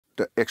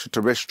the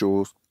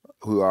extraterrestrials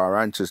who are our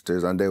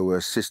ancestors, and they were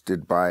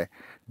assisted by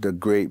the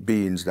great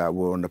beings that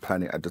were on the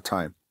planet at the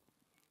time.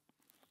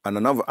 And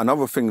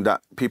another thing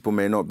that people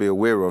may not be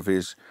aware of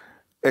is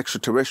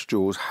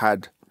extraterrestrials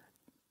had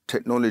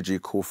technology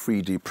called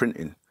 3D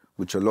printing,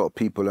 which a lot of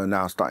people are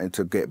now starting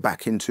to get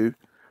back into.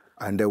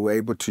 And they were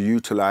able to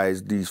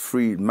utilize these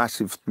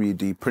massive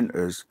 3D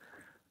printers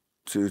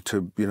to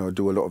you know,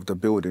 do a lot of the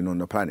building on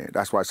the planet.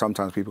 That's why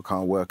sometimes people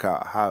can't work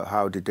out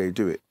how did they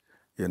do it,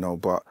 you know.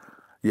 But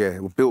yeah,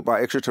 it was built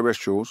by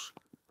extraterrestrials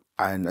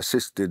and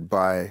assisted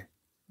by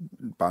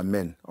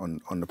men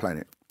on the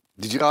planet.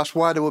 Did you ask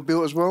why they were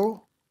built as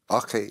well?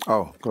 Okay.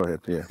 Oh, go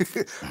ahead, yeah.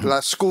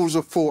 Like schools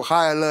of thought,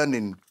 higher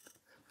learning.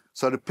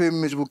 So the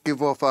pyramids will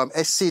give off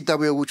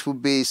SCW, which will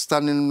be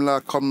standing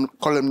like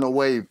columnar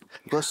wave.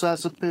 What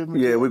size of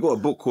pyramid? Yeah, we've got a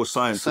book called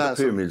Science of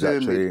the Pyramids,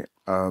 actually.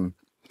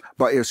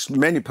 But it's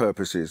many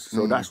purposes.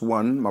 So that's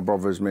one my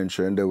brothers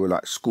mentioned. They were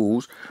like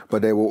schools,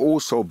 but they were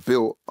also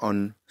built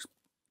on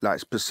like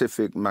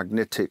specific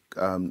magnetic,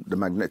 the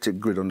magnetic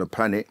grid on the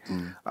planet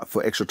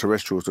for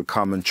extraterrestrials to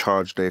come and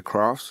charge their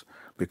crafts,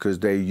 because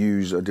they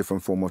use a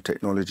different form of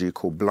technology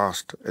called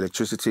blast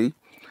electricity.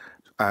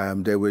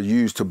 They were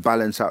used to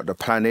balance out the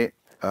planet.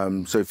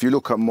 So if you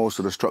look at most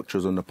of the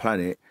structures on the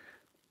planet,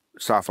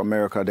 South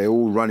America, they're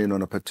all running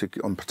on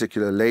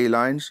particular ley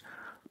lines.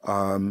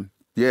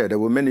 Yeah, there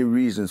were many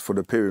reasons for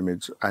the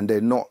pyramids, and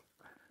they're not,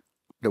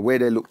 the way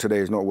they look today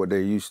is not what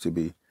they used to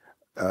be.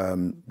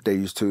 They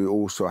used to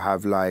also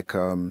have like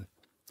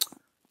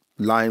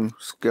lime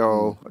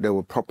scale, they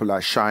were proper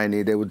like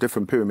shiny, there were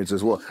different pyramids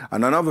as well.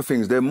 And another thing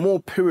is there are more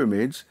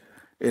pyramids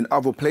in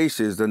other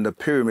places than the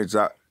pyramids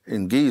that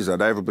in Giza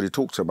that everybody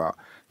talks about.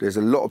 There's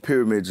a lot of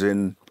pyramids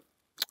in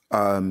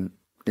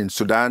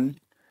Sudan,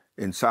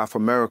 in South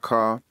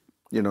America,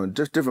 you know,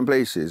 just different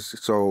places.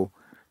 So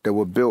they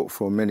were built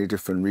for many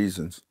different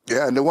reasons.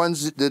 Yeah, and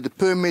the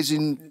pyramids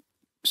in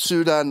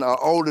Sudan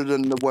are older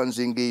than the ones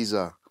in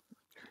Giza.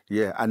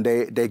 Yeah, and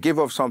they give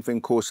off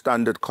something called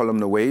standard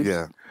columnar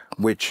waves,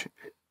 which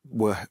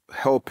were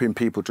helping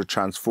people to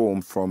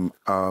transform from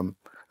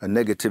a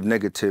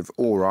negative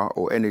aura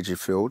or energy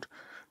field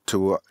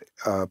to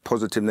a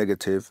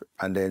positive,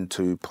 and then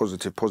to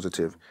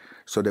positive.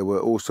 So they were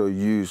also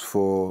used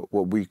for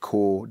what we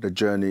call the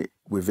journey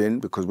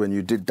within, because when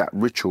you did that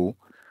ritual,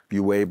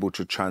 you were able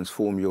to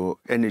transform your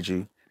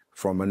energy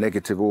from a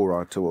negative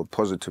aura to a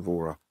positive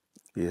aura.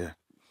 Yeah.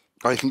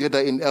 Oh, you can get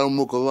that in El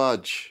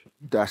Mugaraj.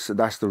 That's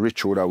the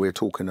ritual that we're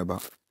talking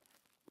about.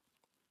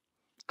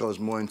 Goes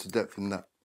more into depth than that.